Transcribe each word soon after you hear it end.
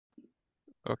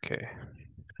Okay.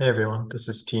 Hey everyone, this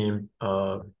is Team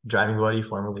Driving Buddy,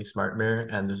 formerly Smart Mirror,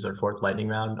 and this is our fourth lightning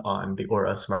round on the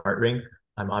Aura Smart Ring.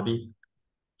 I'm Abi.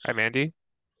 Hi, Mandy.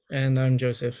 And I'm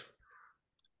Joseph.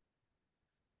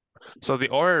 So the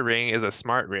Aura Ring is a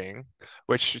smart ring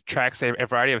which tracks a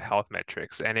variety of health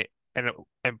metrics, and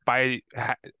by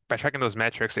tracking those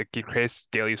metrics, creates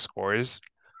daily scores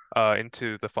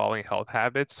into the following health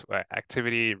habits: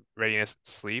 activity, readiness, and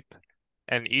sleep.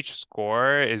 And each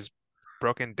score is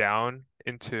broken down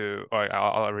into, or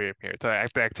I'll read it here. So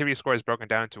the activity score is broken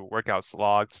down into workouts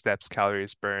logged, steps,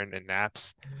 calories burned, and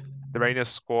naps. The readiness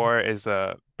score is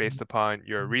based upon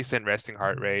your recent resting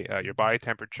heart rate, your body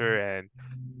temperature, and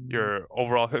your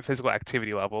overall physical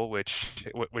activity level, which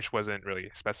wasn't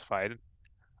really specified.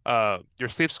 Your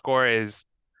sleep score is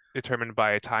determined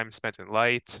by time spent in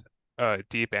light,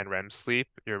 deep and REM sleep,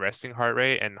 your resting heart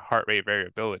rate, and heart rate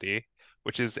variability,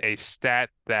 which is a stat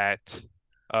that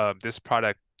this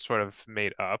product sort of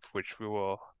made up, which we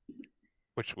will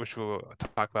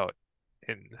talk about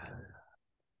in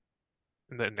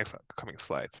in the next coming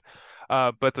slides.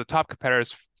 But the top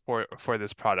competitors for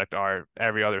this product are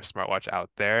every other smartwatch out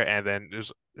there, and then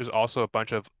there's also a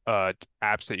bunch of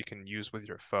apps that you can use with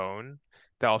your phone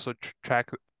that also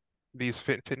track these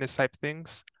fitness type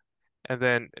things. And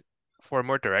then for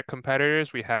more direct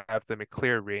competitors, we have the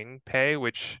McClear Ring Pay,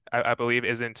 which I believe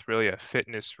isn't really a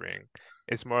fitness ring.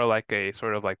 It's more like a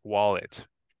sort of like wallet,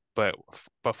 but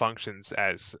functions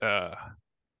as a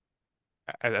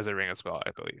ring as well,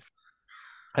 I believe.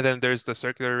 And then there's the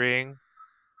circular ring.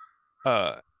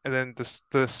 And then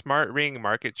the smart ring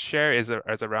market share is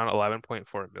around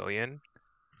 11.4 million,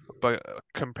 but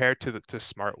compared to the to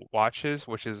smart watches,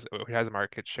 which has a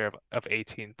market share of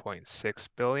 18.6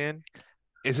 billion,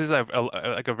 this is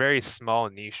like a very small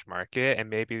niche market, and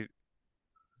maybe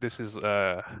this is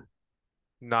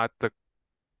not the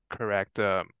correct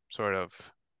sort of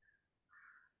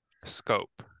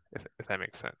scope, if that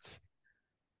makes sense.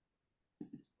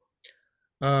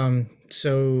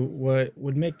 So what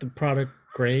would make the product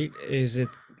great is it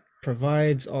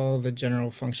provides all the general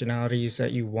functionalities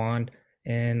that you want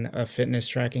in a fitness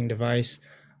tracking device.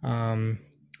 Um,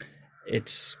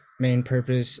 its main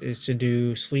purpose is to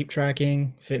do sleep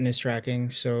tracking, fitness tracking.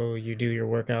 So you do your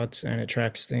workouts and it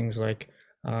tracks things like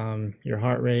your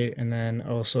heart rate and then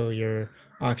also your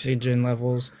oxygen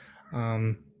levels.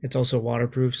 It's also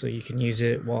waterproof, so you can use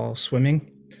it while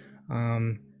swimming.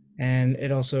 Um, and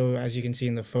it also, as you can see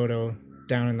in the photo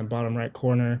down in the bottom right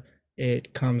corner,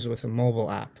 it comes with a mobile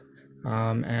app.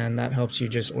 And that helps you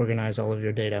just organize all of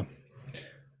your data.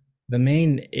 The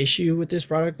main issue with this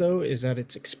product, though, is that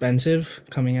it's expensive,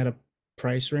 coming at a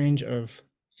price range of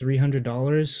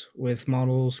 $300 with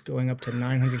models going up to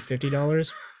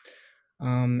 $950.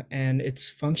 And its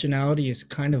functionality is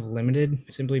kind of limited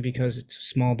simply because it's a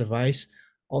small device.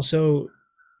 Also,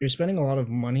 you're spending a lot of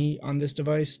money on this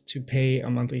device to pay a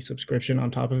monthly subscription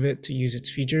on top of it to use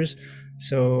its features.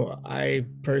 So I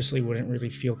personally wouldn't really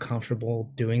feel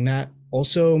comfortable doing that.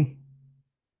 Also,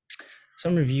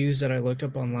 some reviews that I looked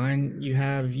up online, you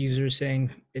have users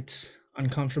saying it's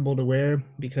uncomfortable to wear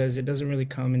because it doesn't really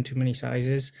come in too many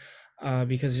sizes,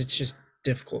 because it's just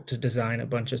difficult to design a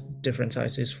bunch of different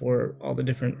sizes for all the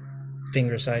different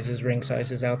finger sizes, ring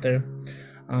sizes out there.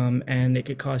 And it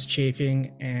could cause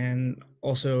chafing. And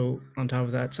also, on top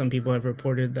of that, some people have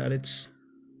reported that it's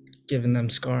given them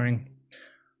scarring.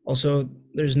 Also,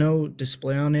 there's no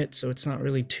display on it, so it's not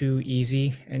really too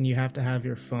easy, and you have to have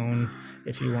your phone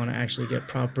if you want to actually get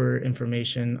proper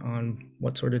information on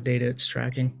what sort of data it's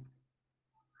tracking.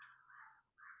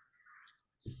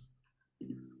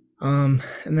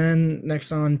 And then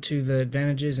next on to the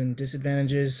advantages and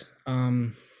disadvantages.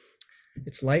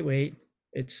 It's lightweight.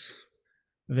 It's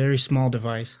a very small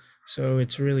device, so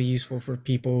it's really useful for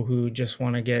people who just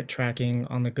want to get tracking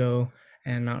on the go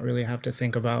and not really have to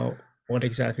think about what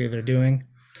exactly they're doing.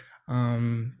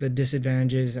 The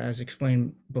disadvantages, as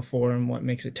explained before, and what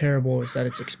makes it terrible is that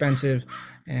it's expensive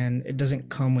and it doesn't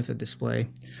come with a display.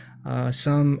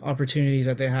 Some opportunities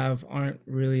that they have aren't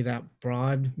really that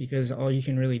broad because all you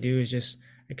can really do is just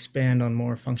expand on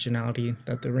more functionality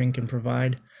that the ring can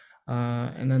provide.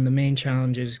 And then the main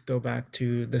challenges go back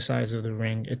to the size of the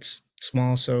ring. It's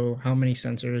small, so how many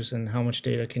sensors and how much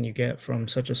data can you get from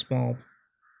such a small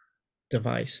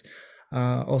device?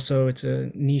 Also, it's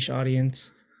a niche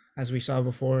audience. As we saw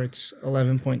before, it's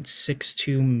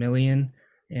 11.62 million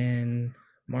in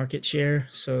market share,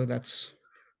 so that's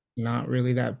not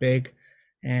really that big.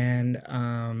 And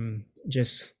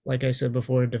just like I said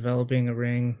before, developing a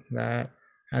ring that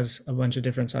has a bunch of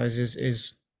different sizes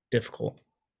is difficult.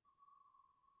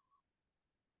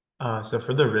 So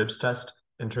for the ribs test,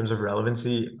 In terms of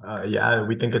relevancy, yeah,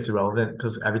 we think it's relevant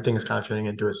because everything is kind of turning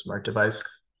into a smart device.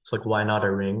 So like, why not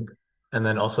a ring? And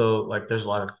then also like, there's a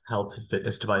lot of health and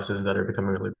fitness devices that are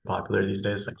becoming really popular these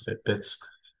days, like Fitbits.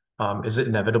 Is it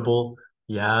inevitable?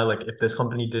 Yeah, like if this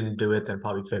company didn't do it, then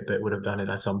probably Fitbit would have done it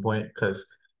at some point because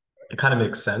it kind of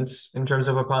makes sense in terms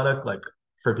of a product, like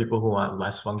for people who want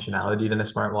less functionality than a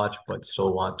smartwatch, but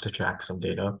still want to track some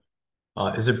data.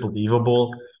 Is it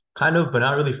believable? Kind of, but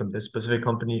not really from this specific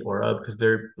company or because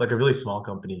they're like a really small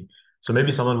company. So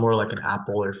maybe someone more like an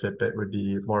Apple or Fitbit would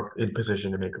be more in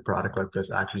position to make a product like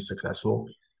this actually successful.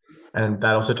 And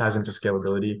that also ties into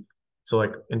scalability. So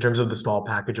like in terms of the small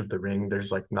package of the ring,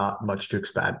 there's like not much to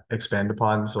expand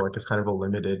upon. So like it's kind of a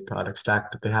limited product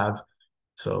stack that they have.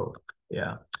 So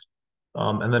yeah.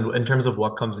 And then in terms of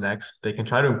what comes next, they can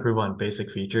try to improve on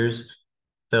basic features.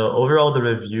 The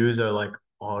reviews are like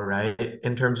all right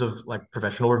in terms of like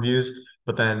professional reviews,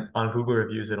 but then on Google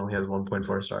reviews it only has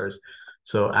 1.4 stars.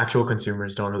 So actual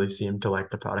consumers don't really seem to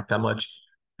like the product that much.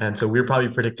 And so we're probably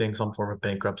predicting some form of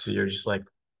bankruptcy or just like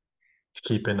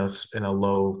keeping us in a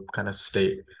low kind of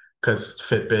state because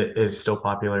Fitbit is still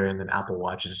popular and then Apple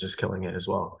Watch is just killing it as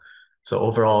well. So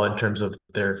overall, in terms of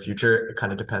their future, it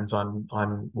kind of depends on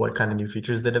what kind of new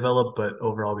features they develop. But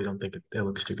overall, we don't think it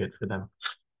looks too good for them.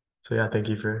 So yeah, thank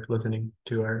you for listening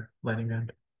to our lightning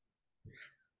round.